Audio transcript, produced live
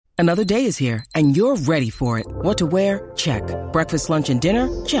Another day is here, and you're ready for it. What to wear? Check. Breakfast, lunch, and dinner?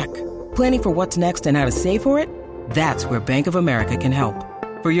 Check. Planning for what's next and how to save for it? That's where Bank of America can help.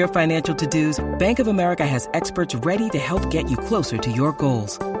 For your financial to-dos, Bank of America has experts ready to help get you closer to your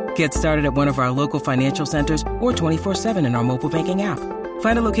goals. Get started at one of our local financial centers or 24/7 in our mobile banking app.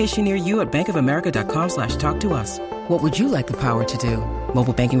 Find a location near you at bankofamerica.com/talktous. What would you like the power to do?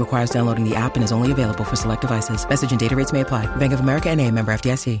 Mobile banking requires downloading the app and is only available for select devices. Message and data rates may apply. Bank of America N.A., member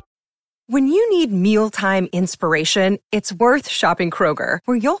FDIC. When you need mealtime inspiration, it's worth shopping Kroger,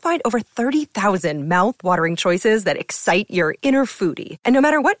 where you'll find over 30,000 mouth-watering choices that excite your inner foodie. And no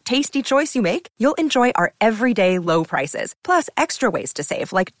matter what tasty choice you make, you'll enjoy our everyday low prices, plus extra ways to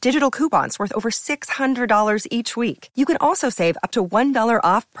save, like digital coupons worth over $600 each week. You can also save up to $1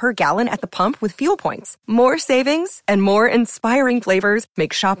 off per gallon at the pump with fuel points. More savings and more inspiring flavors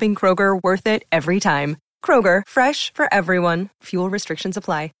make shopping Kroger worth it every time. Kroger, fresh for everyone. Fuel restrictions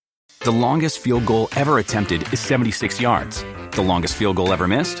apply. The longest field goal ever attempted is 76 yards. The longest field goal ever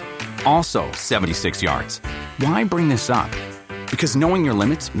missed? Also 76 yards. Why bring this up? Because knowing your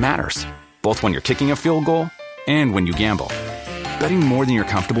limits matters, both when you're kicking a field goal and when you gamble. Betting more than you're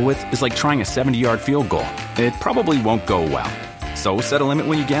comfortable with is like trying a 70-yard field goal. It probably won't go well. So set a limit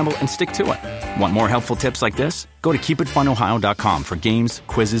when you gamble and stick to it. Want more helpful tips like this? Go to keepitfunohio.com for games,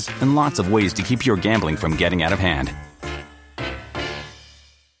 quizzes, and lots of ways to keep your gambling from getting out of hand.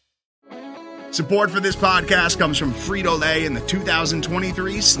 Support for this podcast comes from Frito-Lay and the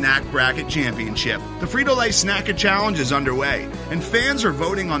 2023 Snack Bracket Championship. The Frito-Lay Snack Challenge is underway, and fans are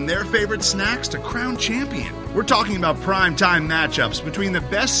voting on their favorite snacks to crown champion. We're talking about primetime matchups between the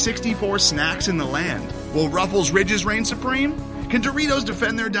best 64 snacks in the land. Will Ruffles Ridges reign supreme? Can Doritos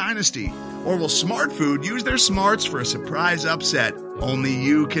defend their dynasty? Or will Smart Food use their smarts for a surprise upset? Only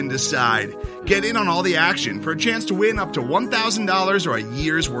you can decide. Get in on all the action for a chance to win up to $1,000 or a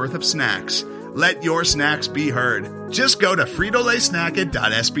year's worth of snacks. Let your snacks be heard. Just go to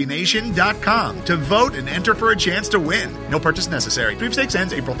fritolaysnacket.sbnation.com to vote and enter for a chance to win. No purchase necessary. Sweepstakes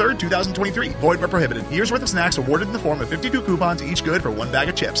ends April 3rd, 2023. Void where prohibited. Year's worth of snacks awarded in the form of 52 coupons, each good for one bag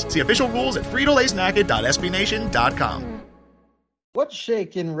of chips. See official rules at fritolaysnacket.sbnation.com. What's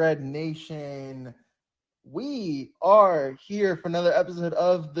shaking, Red Nation? We are here for another episode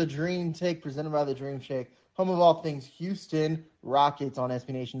of The Dream Take, presented by The Dream Shake, home of all things Houston Rockets on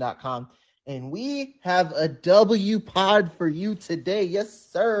sbnation.com. And we have a W pod for you today. Yes,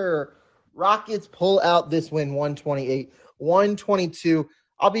 sir. Rockets pull out this win, 128-122.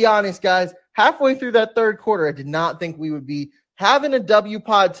 I'll be honest, guys. Halfway through that third quarter, I did not think we would be having a W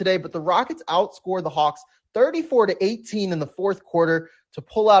pod today, but the Rockets outscored the Hawks 34-18 in the fourth quarter to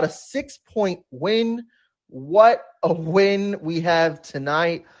pull out a 6-point win. What a win we have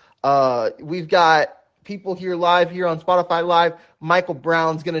tonight. We've got people here live here on Spotify Live. Michael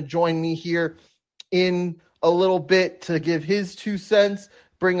Brown's going to join me here in a little bit to give his 2 cents,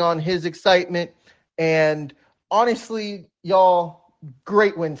 bring on his excitement. And honestly, y'all,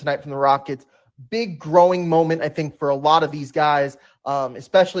 great win tonight from the Rockets. Big growing moment, I think, for a lot of these guys,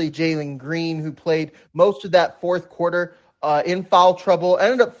 especially Jalen Green, who played most of that fourth quarter in foul trouble,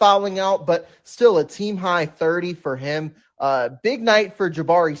 ended up fouling out, but still a team-high 30 for him. Big night for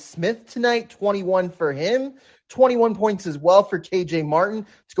Jabari Smith tonight, 21 for him, 21 points as well for KJ Martin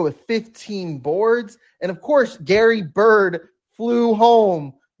to go with 15 boards. And of course, Gary Bird flew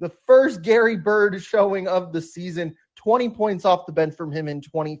home. The first Gary Bird showing of the season, 20 points off the bench from him in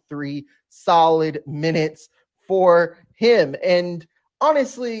 23 solid minutes for him. And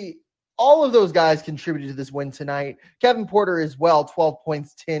honestly, all of those guys contributed to this win tonight. Kevin Porter as well, 12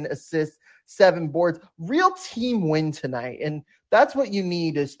 points, 10 assists, 7 boards. Real team win tonight. And that's what you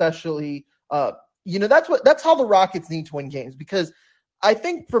need, especially, that's how the Rockets need to win games. Because I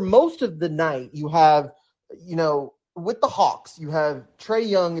think for most of the night, you have, with the Hawks, you have Trae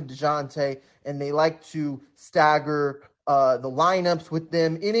Young and DeJounte, and they like to stagger the lineups with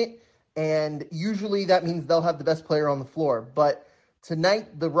them in it. And usually that means they'll have the best player on the floor. But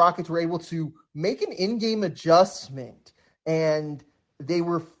tonight, the Rockets were able to make an in-game adjustment. And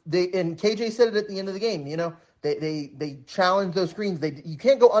and KJ said it at the end of the game, they challenge those screens. You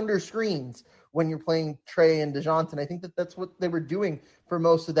can't go under screens when you're playing Trae and DeJounte. And I think that's what they were doing for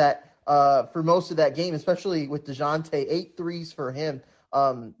most of that game, especially with DeJounte, 8 threes for him.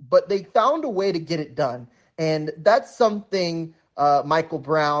 But they found a way to get it done. And that's something, Michael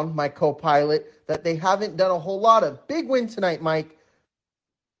Brown, my co-pilot, that they haven't done a whole lot of. Big win tonight, Mike.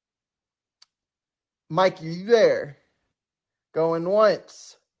 Mike, are you there? Going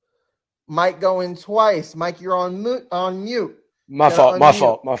once. Mike going twice. Mike, you're on mute. My fault.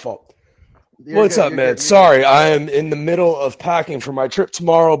 What's up, man? Sorry, I am in the middle of packing for my trip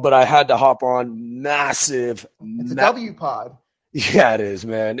tomorrow, but I had to hop on massive. It's a W pod. Yeah, it is,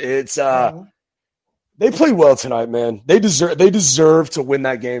 man. It's they played well tonight, man. They deserve to win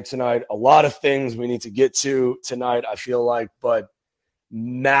that game tonight. A lot of things we need to get to tonight, I feel like, but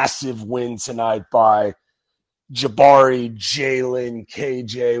massive win tonight by Jabari, Jalen,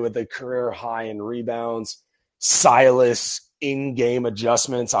 KJ with a career high in rebounds. Silas, in-game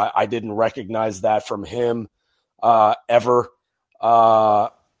adjustments. I didn't recognize that from him ever.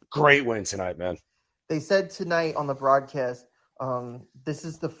 Great win tonight, man. They said tonight on the broadcast, this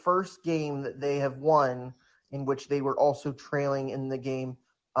is the first game that they have won in which they were also trailing in the game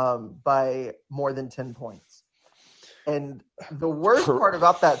by more than 10 points. And the worst part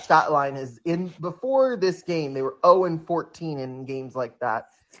about that stat line is before this game, they were 0-14 in games like that.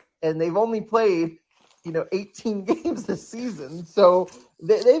 And they've only played 18 games this season. So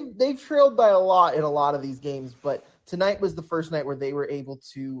they've trailed by a lot in a lot of these games, but tonight was the first night where they were able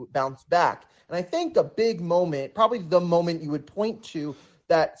to bounce back. And I think a big moment, probably the moment you would point to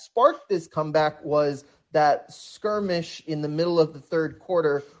that sparked this comeback, was that skirmish in the middle of the third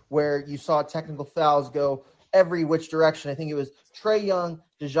quarter where you saw technical fouls go every which direction. I think it was Trae Young,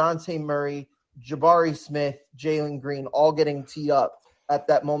 DeJounte Murray, Jabari Smith, Jalen Green all getting teed up at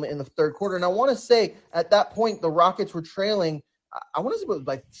that moment in the third quarter. And I want to say at that point, the Rockets were trailing, I want to say it was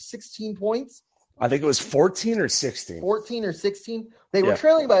like 16 points. I think it was 14 or 16. 14 or 16. They were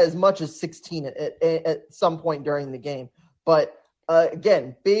trailing by as much as 16 at some point during the game. But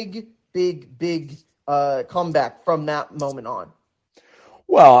again, big comeback from that moment on.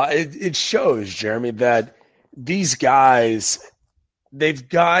 Well, it shows, Jeremy, that these guys, they've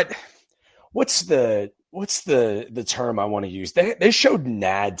got what's the term I want to use? They showed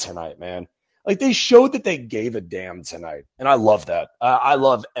NAD tonight, man. Like, they showed that they gave a damn tonight, and I love that. I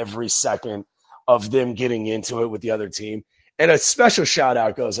love every second of them getting into it with the other team. And a special shout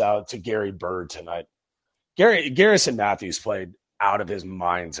out goes out to Gary Bird tonight. Garrison Matthews played out of his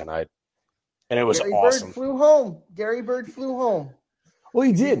mind tonight, and it was awesome. Gary Bird flew home. Well,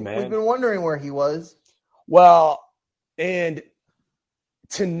 he did, man. We've been wondering where he was. Well, and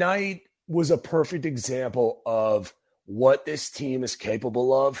tonight was a perfect example of what this team is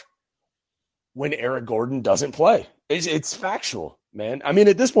capable of when Eric Gordon doesn't play. It's factual, man. I mean,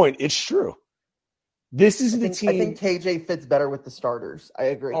 at this point, it's true. This is the team. I think KJ fits better with the starters. I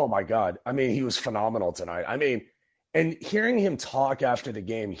agree. Oh, my God. I mean, he was phenomenal tonight. I mean, and hearing him talk after the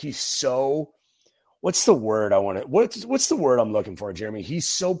game, he's so – what's the word I want to – what's the word I'm looking for, Jeremy? He's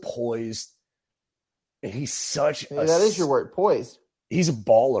so poised, and he's such that is your word, poised. He's a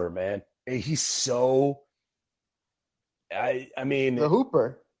baller, man. And he's so – I mean – the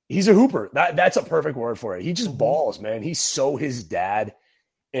hooper. He's a hooper. That's a perfect word for it. He just balls, man. He's so his dad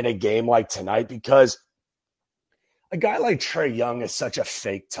in a game like tonight, because a guy like Trae Young is such a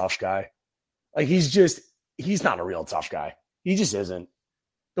fake tough guy. Like, he's not a real tough guy. He just isn't.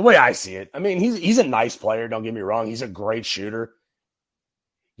 The way I see it. I mean, he's a nice player, don't get me wrong. He's a great shooter.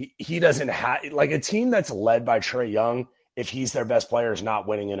 He doesn't have – like, a team that's led by Trae Young, if he's their best player, is not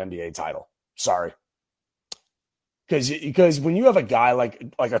winning an NBA title. Sorry. Because when you have a guy like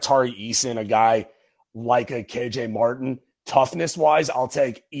Atari Eason, a guy like a KJ Martin, toughness-wise, I'll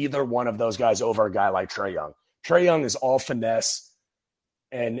take either one of those guys over a guy like Trae Young. Trae Young is all finesse,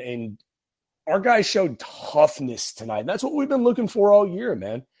 and our guy showed toughness tonight. That's what we've been looking for all year,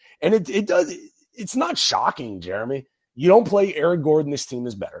 man. And it's not shocking, Jeremy. You don't play Eric Gordon, this team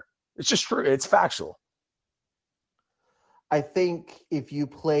is better. It's just true. It's factual. I think if you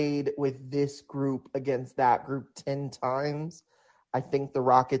played with this group against that group 10 times, I think the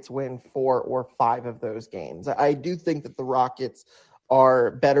Rockets win 4 or 5 of those games. I do think that the Rockets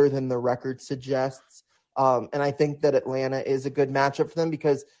are better than the record suggests. And I think that Atlanta is a good matchup for them,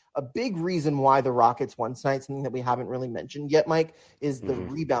 because a big reason why the Rockets won tonight, something that we haven't really mentioned yet, Mike, is the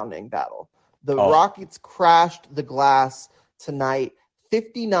rebounding battle. The Rockets crashed the glass tonight.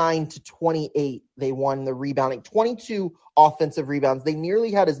 59-28, they won the rebounding. 22 offensive rebounds. They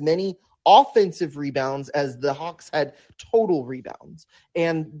nearly had as many offensive rebounds as the Hawks had total rebounds.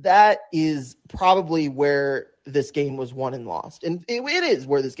 And that is probably where this game was won and lost. And it is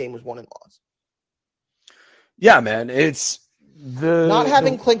where this game was won and lost. Yeah, man. It's not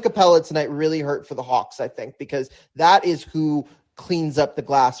having Clint Capella tonight really hurt for the Hawks, I think, because that is who cleans up the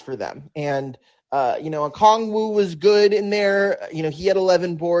glass for them. And Okongwu was good in there. He had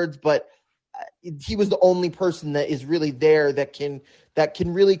 11 boards, but he was the only person that is really there that can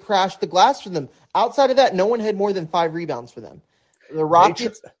really crash the glass for them. Outside of that, no one had more than 5 rebounds for them. The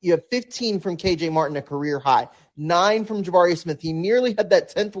Rockets, you have 15 from KJ Martin, a career high. 9 from Jabari Smith. He nearly had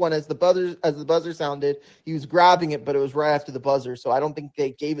that 10th one as the buzzer sounded. He was grabbing it, but it was right after the buzzer, so I don't think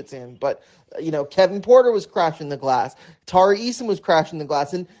they gave it to him. But Kevin Porter was crashing the glass. Tari Eason was crashing the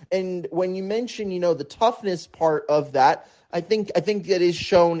glass. And when you mention, the toughness part of that, I think that is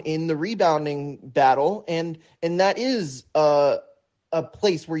shown in the rebounding battle, and that is a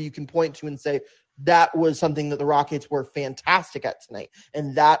place where you can point to and say that was something that the Rockets were fantastic at tonight,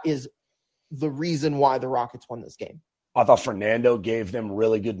 and that is the reason why the Rockets won this game. I thought Fernando gave them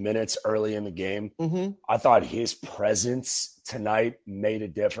really good minutes early in the game. Mm-hmm. I thought his presence tonight made a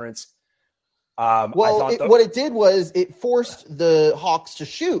difference. What it did was it forced the Hawks to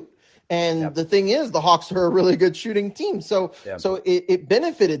shoot. And The thing is, the Hawks are a really good shooting team. So it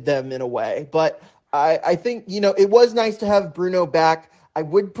benefited them in a way. But I think, it was nice to have Bruno back. I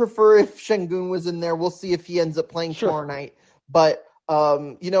would prefer if Şengün was in there. We'll see if he ends up playing tomorrow night. But,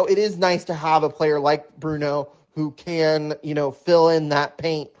 it is nice to have a player like Bruno who can, fill in that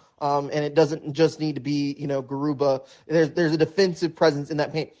paint. And it doesn't just need to be, Garuba. There's a defensive presence in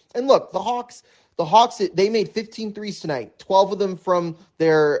that paint. And look, the Hawks, they made 15 threes tonight, 12 of them from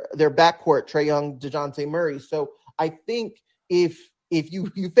their backcourt, Trae Young, DeJounte Murray. So I think if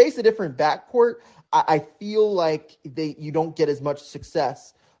you face a different backcourt, I feel like you don't get as much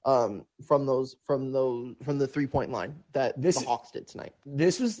success from the 3-point line that the Hawks did tonight.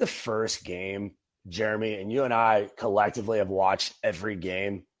 This was the first game, Jeremy, and you and I collectively have watched every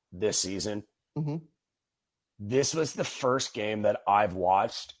game this season. Mm-hmm. This was the first game that I've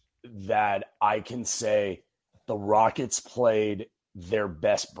watched that I can say the Rockets played their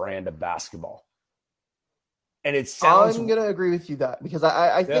best brand of basketball. And it sounds... I'm going to agree with you that because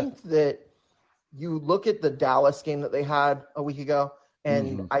I think that you look at the Dallas game that they had a week ago,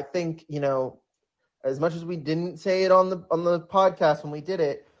 and I think, as much as we didn't say it on the podcast when we did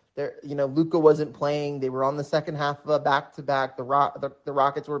it, there, Luka wasn't playing. They were on the second half of a back-to-back. The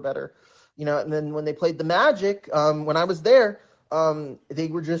Rockets were better. And then when they played the Magic, when I was there, they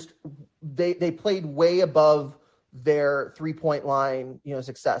were just they played way above their 3-point line,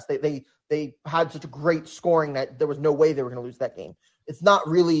 success. They had such a great scoring that there was no way they were going to lose that game. It's not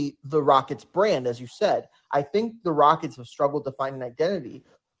really the Rockets brand, as you said. I think the Rockets have struggled to find an identity,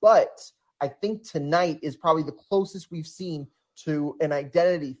 but I think tonight is probably the closest we've seen to an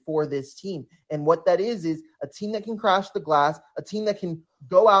identity for this team. And what that is a team that can crash the glass, a team that can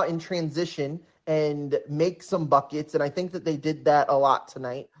go out in transition and make some buckets. And I think that they did that a lot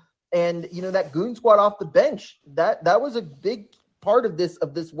tonight. And, that goon squad off the bench, that was a big part of this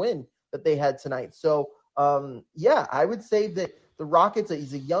win that they had tonight. So, I would say that the Rockets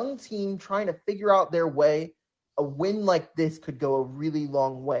is a young team trying to figure out their way. A win like this could go a really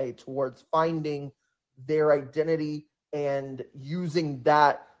long way towards finding their identity and using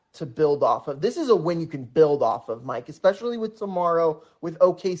that to build off of. This is a win you can build off of, Mike, especially with tomorrow with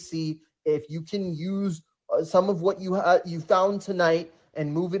OKC. If you can use some of what you found tonight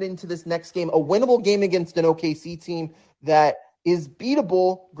and move it into this next game, a winnable game against an OKC team that is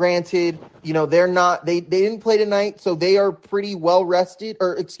beatable. Granted, they didn't play tonight, so they are pretty well rested.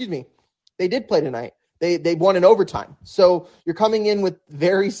 Or excuse me, they did play tonight. They won in overtime. So you're coming in with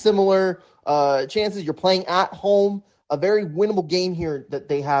very similar chances. You're playing at home. A very winnable game here that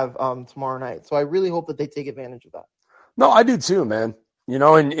they have tomorrow night. So I really hope that they take advantage of that. No, I do too, man.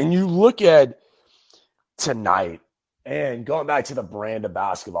 And you look at tonight and going back to the brand of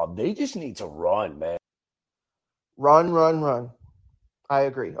basketball, they just need to run, man. Run. I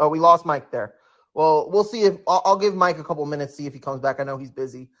agree. Oh, we lost Mike there. Well, we'll see if I'll give Mike a couple minutes, see if he comes back. I know he's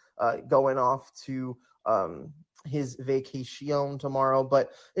busy going off to his vacation tomorrow.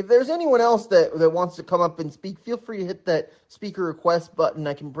 But if there's anyone else that wants to come up and speak, feel free to hit that speaker request button.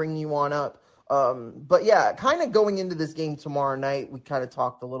 I can bring you on up. But yeah, kind of going into this game tomorrow night, we kind of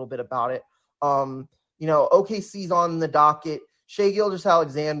talked a little bit about it. OKC's on the docket. Shai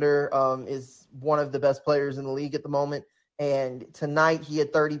Gilgeous-Alexander is one of the best players in the league at the moment. And tonight he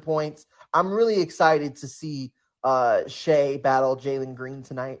had 30 points. I'm really excited to see Shai battle Jalen Green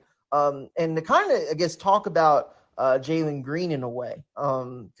tonight. And to kind of, I guess, talk about Jalen Green in a way,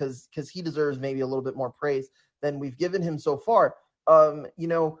 because he deserves maybe a little bit more praise than we've given him so far.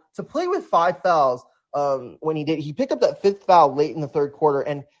 To play with 5 fouls when he picked up that 5th foul late in the third quarter,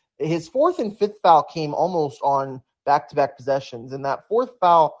 and his 4th and 5th foul came almost on back-to-back possessions. And that 4th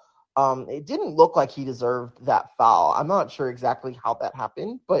foul, it didn't look like he deserved that foul. I'm not sure exactly how that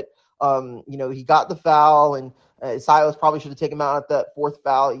happened, but he got the foul, and Silas probably should have taken him out at that 4th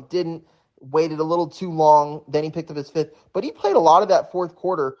foul. He didn't. Waited a little too long. Then he picked up his 5th. But he played a lot of that 4th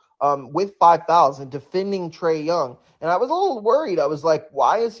quarter with 5 fouls and defending Trae Young. And I was a little worried. I was like,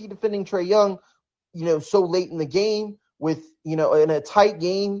 why is he defending Trae Young so late in the game with, in a tight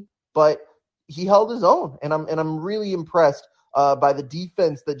game, but he held his own. And I'm really impressed by the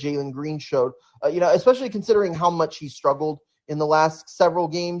defense that Jalen Green showed, especially considering how much he struggled in the last several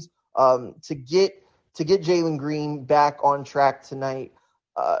games. To get Jalen Green back on track tonight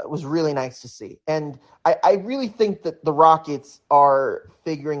was really nice to see. And I really think that the Rockets are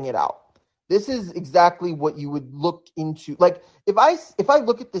figuring it out. This is exactly what you would look into. Like if I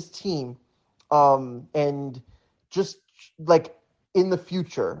look at this team and just like in the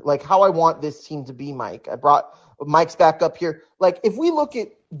future, like how I want this team to be, Mike. I brought Mike's back up here. Like if we look at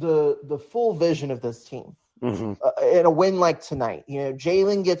the full vision of this team in a win like tonight,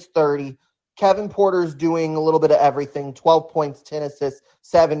 Jalen gets 30. Kevin Porter's doing a little bit of everything, 12 points, 10 assists,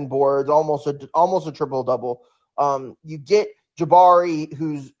 7 boards, almost a triple-double. You get Jabari,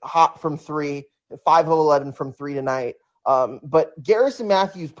 who's hot from 3, 5 of 11 from 3 tonight. But Garrison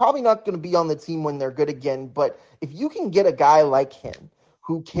Matthews probably not going to be on the team when they're good again. But if you can get a guy like him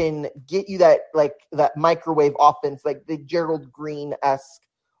who can get you that microwave offense, like the Gerald Green-esque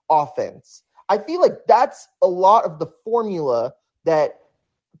offense, I feel like that's a lot of the formula that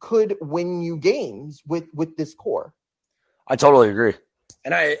could win you games with this core. I totally agree.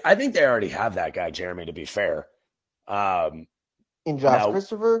 And I think they already have that guy, Jeremy, to be fair. In Josh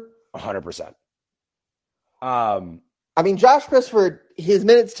Christopher? 100%. Josh Christopher, his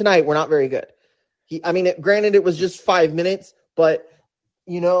minutes tonight were not very good. Granted, it was just 5 minutes, but,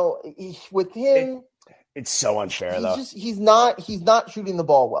 with him... It's so unfair, though. He's not shooting the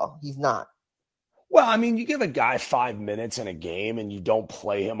ball well. He's not. Well, you give a guy 5 minutes in a game and you don't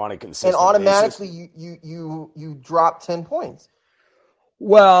play him on a consistent basis. And automatically basis. you drop 10 points.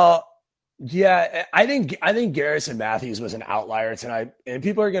 Well, yeah, I think Garrison Matthews was an outlier tonight, and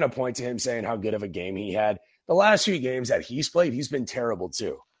people are going to point to him saying how good of a game he had. The last 2 games that he's played, he's been terrible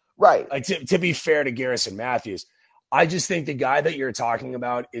too. Right. Like to be fair to Garrison Matthews, I just think the guy that you're talking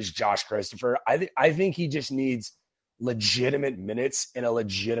about is Josh Christopher. I think he just needs legitimate minutes in a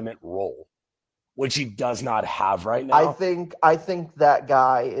legitimate role, which he does not have right now. I think that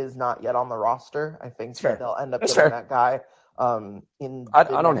guy is not yet on the roster. I think they'll end up getting that guy in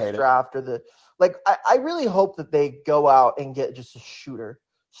the next draft or the I really hope that they go out and get just a shooter,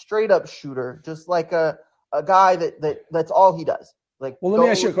 straight up shooter, just like a guy that's all he does. Like, well, let me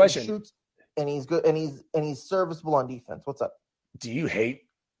ask you a question. Shoots, and he's good, and he's serviceable on defense. What's up? Do you hate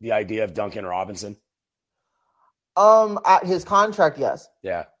the idea of Duncan Robinson? At his contract, yes.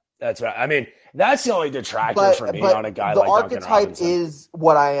 Yeah, that's right. That's the only detractor for me on a guy like Duncan Robinson. The archetype is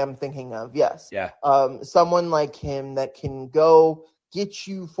what I am thinking of, yes. Yeah. Someone like him that can go get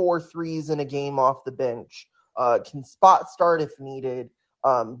you 4 threes in a game off the bench, can spot start if needed,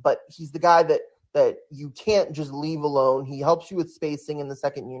 but he's the guy that you can't just leave alone. He helps you with spacing in the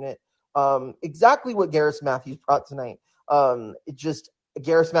second unit. Exactly what Garrison Matthews brought tonight.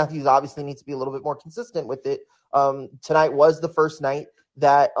 Garrison Matthews obviously needs to be a little bit more consistent with it. Tonight was the first night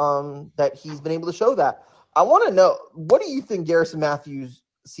that he's been able to show that. I want to know, what do you think Garrison Matthews'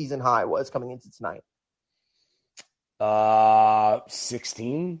 season high was coming into tonight?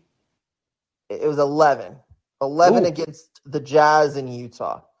 16? It was 11. 11 Ooh. Against the Jazz in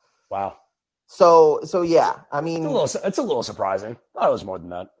Utah. Wow. So yeah, it's a little surprising. I thought it was more than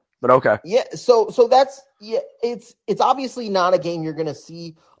that, but okay. Yeah. So that's, yeah, it's obviously not a game you're going to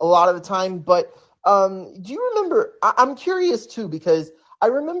see a lot of the time, but do you remember, I'm curious too, because I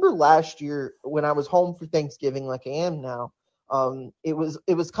remember last year when I was home for Thanksgiving, like I am now, it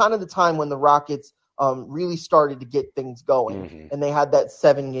was kind of the time when the Rockets really started to get things going, and they had that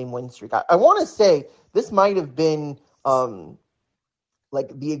 7-game win streak. I want to say this might have been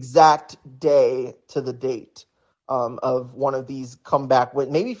like the exact day to the date of one of these comeback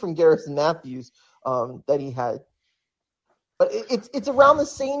wins, maybe from Garrison Matthews that he had. But it's around the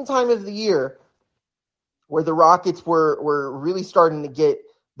same time of the year where the Rockets were really starting to get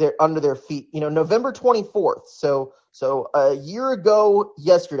under their feet. November 24th. So a year ago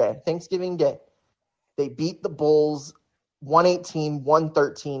yesterday, Thanksgiving Day, they beat the Bulls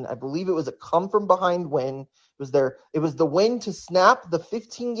 118-113. I believe it was a come-from-behind win. It was the win to snap the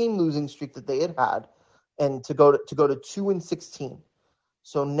 15-game losing streak that they had and to go to 2-16.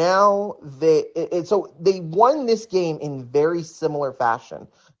 So now they won this game in very similar fashion.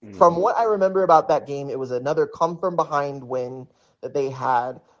 From what I remember about that game, it was another come-from-behind win that they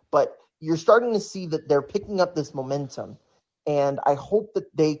had. But you're starting to see that they're picking up this momentum, and I hope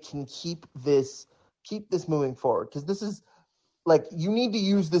that they can keep this moving forward, because this is like, you need to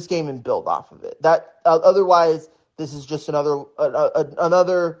use this game and build off of it. That otherwise, this is just another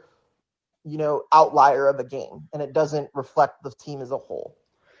outlier of a game, and it doesn't reflect the team as a whole.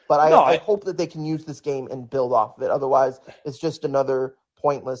 But I hope that they can use this game and build off of it. Otherwise, it's just another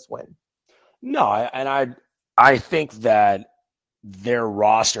pointless win. No, I think that their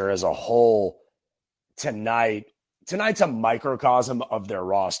roster as a whole tonight's a microcosm of their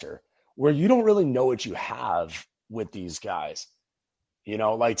roster where you don't really know what you have with these guys.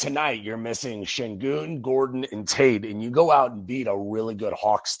 Like tonight, you're missing Şengün, Gordon, and Tate, and you go out and beat a really good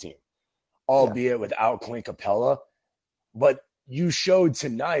Hawks team, albeit without Clint Capella. But you showed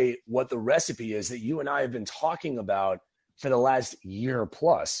tonight what the recipe is that you and I have been talking about for the last year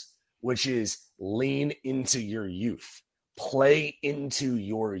plus, which is lean into your youth, play into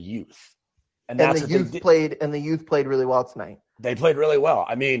your youth. And that's the youth played really well tonight. They played really well.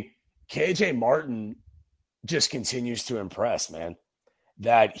 I mean, KJ Martin just continues to impress, man.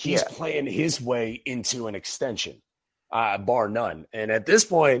 That he's playing his way into an extension, bar none. And at this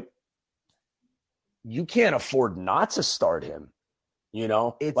point, you can't afford not to start him.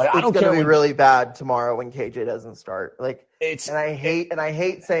 It's going to be really bad tomorrow when KJ doesn't start. I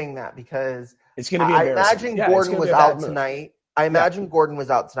hate saying that because it's going to be embarrassing. Gordon was out tonight. I imagine Gordon was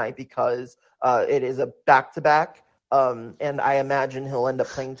out tonight because it is a back-to-back, and I imagine he'll end up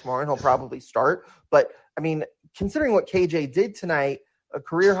playing tomorrow and he'll probably start. But I mean, considering what KJ did tonight, a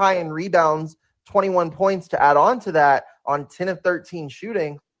career high in rebounds, 21 points to add on to that on 10 of 13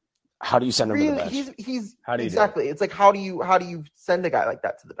 shooting. How do you send him to the bench? He's how do you exactly. It's like how do you send a guy like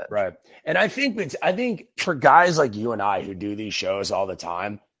that to the bench? Right. And I think for guys like you and I who do these shows all the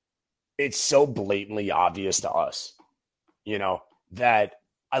time, it's so blatantly obvious to us, that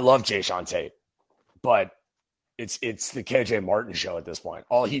I love Jae'Sean Tate, but it's the KJ Martin show at this point.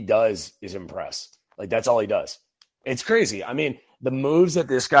 All he does is impress. That's all he does. It's crazy. I mean, the moves that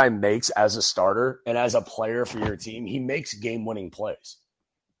this guy makes as a starter and as a player for your team, he makes game-winning plays.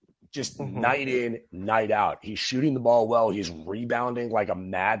 Just night in, night out. He's shooting the ball well. He's rebounding like a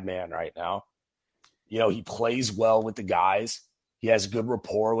madman right now. He plays well with the guys. He has good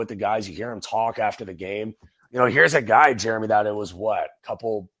rapport with the guys. You hear him talk after the game. Here's a guy, Jeremy, that it was 4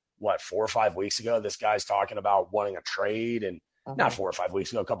 or 5 weeks ago. This guy's talking about wanting a trade, and not 4 or 5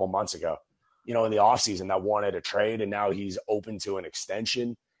 weeks ago, a couple months ago, in the offseason that wanted a trade, and now he's open to an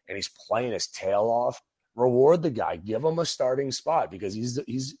extension, and he's playing his tail off. Reward the guy. Give him a starting spot because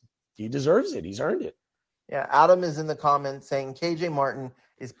he deserves it. He's earned it. Yeah, Adam is in the comments saying KJ Martin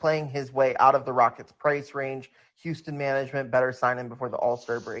is playing his way out of the Rockets' price range. Houston management better sign him before the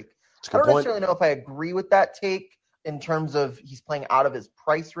All-Star break. I don't necessarily know if I agree with that take in terms of he's playing out of his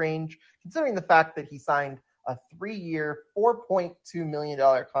price range, considering the fact that he signed a 3-year, $4.2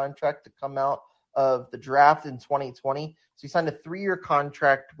 million contract to come out of the draft in 2020. So he signed a 3-year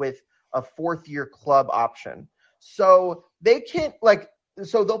contract with a 4th-year club option. So they can't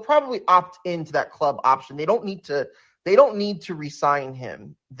so they'll probably opt into that club option. They don't need to re-sign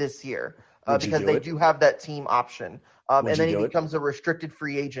him this year because they do have that team option. And then he becomes a restricted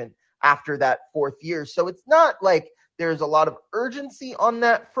free agent after that 4th year. So it's not like there's a lot of urgency on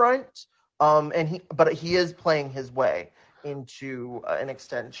that front. But he is playing his way into an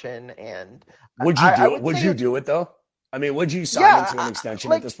extension. And would you do it though? I mean, would you sign him to an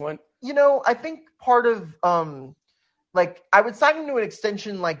extension at this point? I think part of I would sign him to an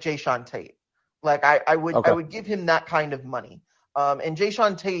extension like Jae'Sean Tate. I would give him that kind of money. And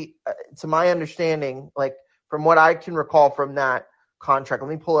Jae'Sean Tate, to my understanding, from what I can recall from that contract, let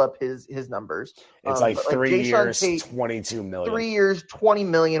me pull up his numbers. It's 3 years, Tate, $22 million. 3 years, $20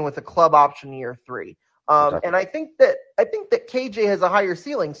 million with a club option year 3. And I think that KJ has a higher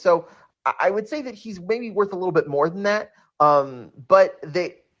ceiling. So I would say that he's maybe worth a little bit more than that. But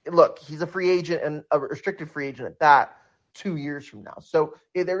he's a free agent and a restricted free agent at that 2 years from now. So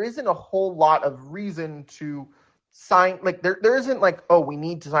there isn't a whole lot of reason to sign. There isn't we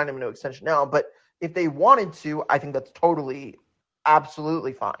need to sign him into an extension now. But if they wanted to, I think that's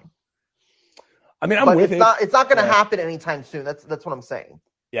absolutely fine. I mean, I'm with it. It's not going to happen anytime soon. That's what I'm saying.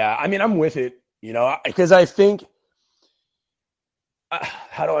 Yeah, I mean, I'm with it. Because I think.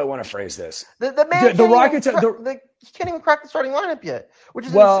 How do I want to phrase this? The man, the Rockets, he can't even crack the starting lineup yet, which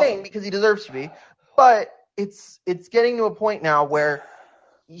is insane because he deserves to be. But it's getting to a point now where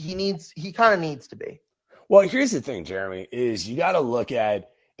he kind of needs to be. Well, here's the thing, Jeremy, is you got to look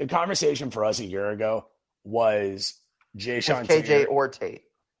at the conversation for us a year ago was Jae'Sean KJ or Tate.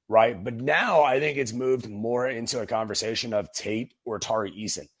 Right. But now I think it's moved more into a conversation of Tate or Tari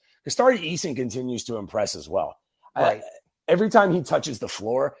Eason. Because Tari Eason continues to impress as well. Right. Every time he touches the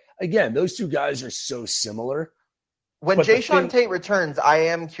floor, again, those two guys are so similar. When Jae'Sean Tate returns, I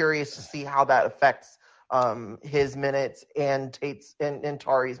am curious to see how that affects his minutes and Tate's and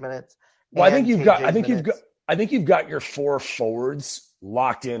Tari's minutes. Well, I I think you've got your 4 forwards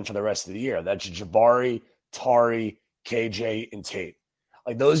locked in for the rest of the year. That's Jabari, Tari, KJ, and Tate.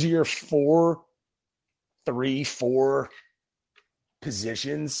 Like those are your 4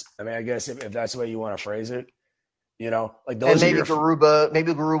 positions. I mean, I guess if that's the way you want to phrase it, like those. And maybe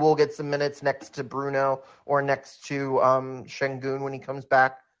Garuba will get some minutes next to Bruno or next to Şengün when he comes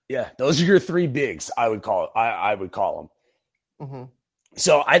back. Yeah, those are your 3 bigs. I would call them. Mm-hmm.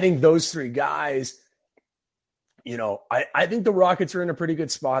 So I think those 3 guys. I think the Rockets are in a pretty good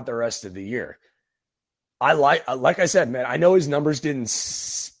spot the rest of the year. Like I said, man, I know his numbers didn't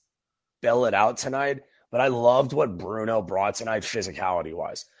spell it out tonight, but I loved what Bruno brought tonight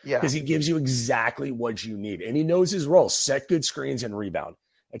physicality-wise. Yeah. Because he gives you exactly what you need. And he knows his role, set good screens and rebound.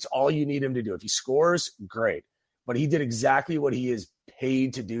 That's all you need him to do. If he scores, great. But he did exactly what he is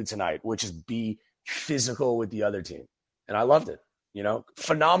paid to do tonight, which is be physical with the other team. And I loved it.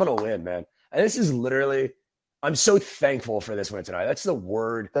 Phenomenal win, man. And this is literally, I'm so thankful for this win tonight. That's the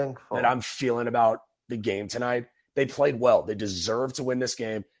word that I'm feeling about the game tonight. They played well. They deserved to win this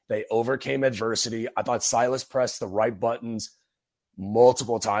game. They overcame adversity. I thought Silas pressed the right buttons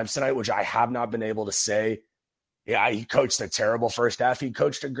multiple times tonight, which I have not been able to say. Yeah, he coached a terrible first half. He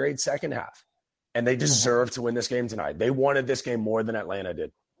coached a great second half. And they deserved to win this game tonight. They wanted this game more than Atlanta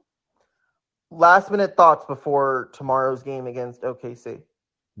did. Last minute thoughts before tomorrow's game against OKC.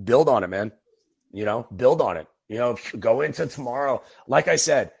 Build on it, man. Build on it. Go into tomorrow. Like I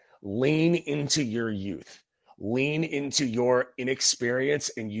said, lean into your youth. Lean into your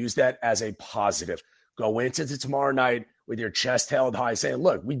inexperience and use that as a positive. Go into tomorrow night with your chest held high saying,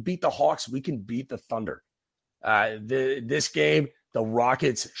 look, we beat the Hawks. We can beat the Thunder. This game, the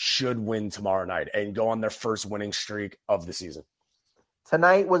Rockets should win tomorrow night and go on their first winning streak of the season.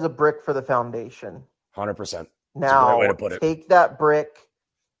 Tonight was a brick for the foundation. 100%. Now, great way to put it. Take that brick,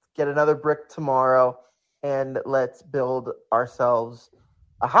 get another brick tomorrow, and let's build ourselves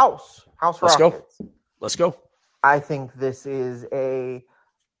a house. Let's Rockets. Let's go. I think this is a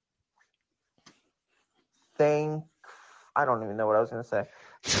thing. I don't even know what I was going to say.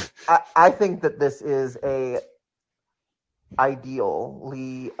 I think that this is a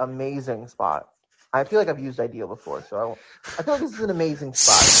ideally amazing spot. I feel like I've used ideal before, so I feel like this is an amazing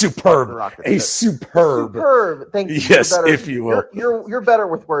spot. Superb. Thank you. Yes, if you will. You're better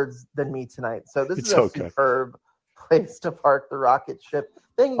with words than me tonight. So this is a superb place to park the rocket ship.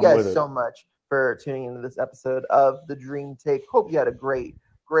 Thank you guys so much for tuning into this episode of The Dream Take. Hope you had a great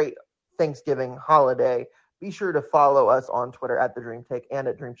Thanksgiving holiday. Be sure to follow us on Twitter at The Dream Take and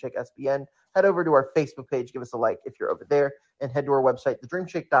at Dream Shake SBN. Head over to our Facebook page. Give us a like if you're over there. And head to our website,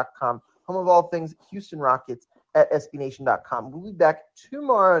 thedreamshake.com. Home of all things Houston Rockets at SBNation.com. We'll be back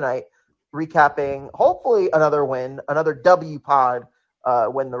tomorrow night recapping, hopefully, another win, another W pod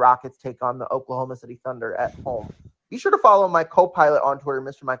when the Rockets take on the Oklahoma City Thunder at home. Be sure to follow my co-pilot on Twitter,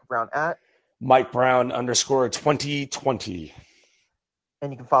 Mr. Michael Brown, at Mike Brown _2020.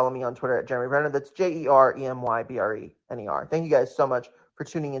 And you can follow me on Twitter at Jeremy Brenner. That's JEREMYBRENER. Thank you guys so much for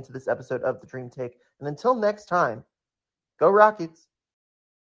tuning into this episode of The Dream Take. And until next time, go Rockets.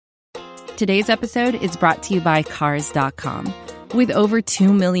 Today's episode is brought to you by Cars.com. With over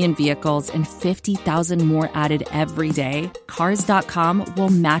 2 million vehicles and 50,000 more added every day, Cars.com will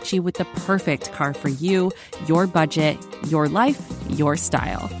match you with the perfect car for you, your budget, your life, your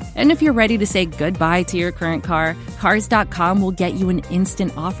style. And if you're ready to say goodbye to your current car, Cars.com will get you an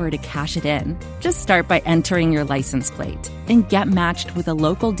instant offer to cash it in. Just start by entering your license plate and get matched with a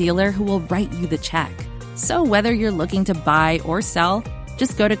local dealer who will write you the check. So whether you're looking to buy or sell,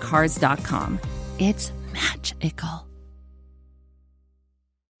 just go to Cars.com. It's magical.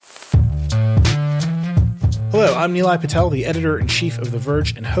 Hello, I'm Nilay Patel, the editor-in-chief of The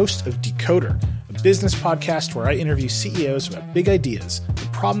Verge and host of Decoder, a business podcast where I interview CEOs about big ideas, the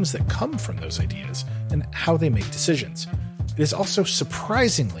problems that come from those ideas, and how they make decisions. It is also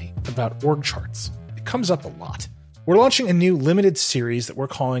surprisingly about org charts. It comes up a lot. We're launching a new limited series that we're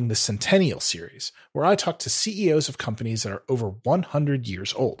calling the Centennial Series, where I talk to CEOs of companies that are over 100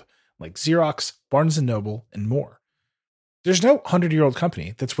 years old, like Xerox, Barnes & Noble, and more. There's no 100-year-old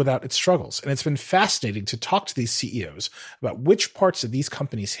company that's without its struggles, and it's been fascinating to talk to these CEOs about which parts of these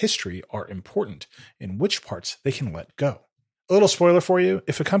companies' history are important and which parts they can let go. A little spoiler for you,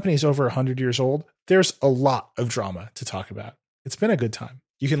 if a company is over 100 years old, there's a lot of drama to talk about. It's been a good time.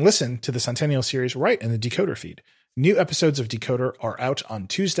 You can listen to the Centennial Series right in the Decoder feed. New episodes of Decoder are out on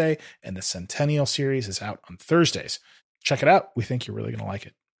Tuesday, and the Centennial Series is out on Thursdays. Check it out. We think you're really going to like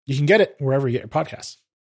it. You can get it wherever you get your podcasts.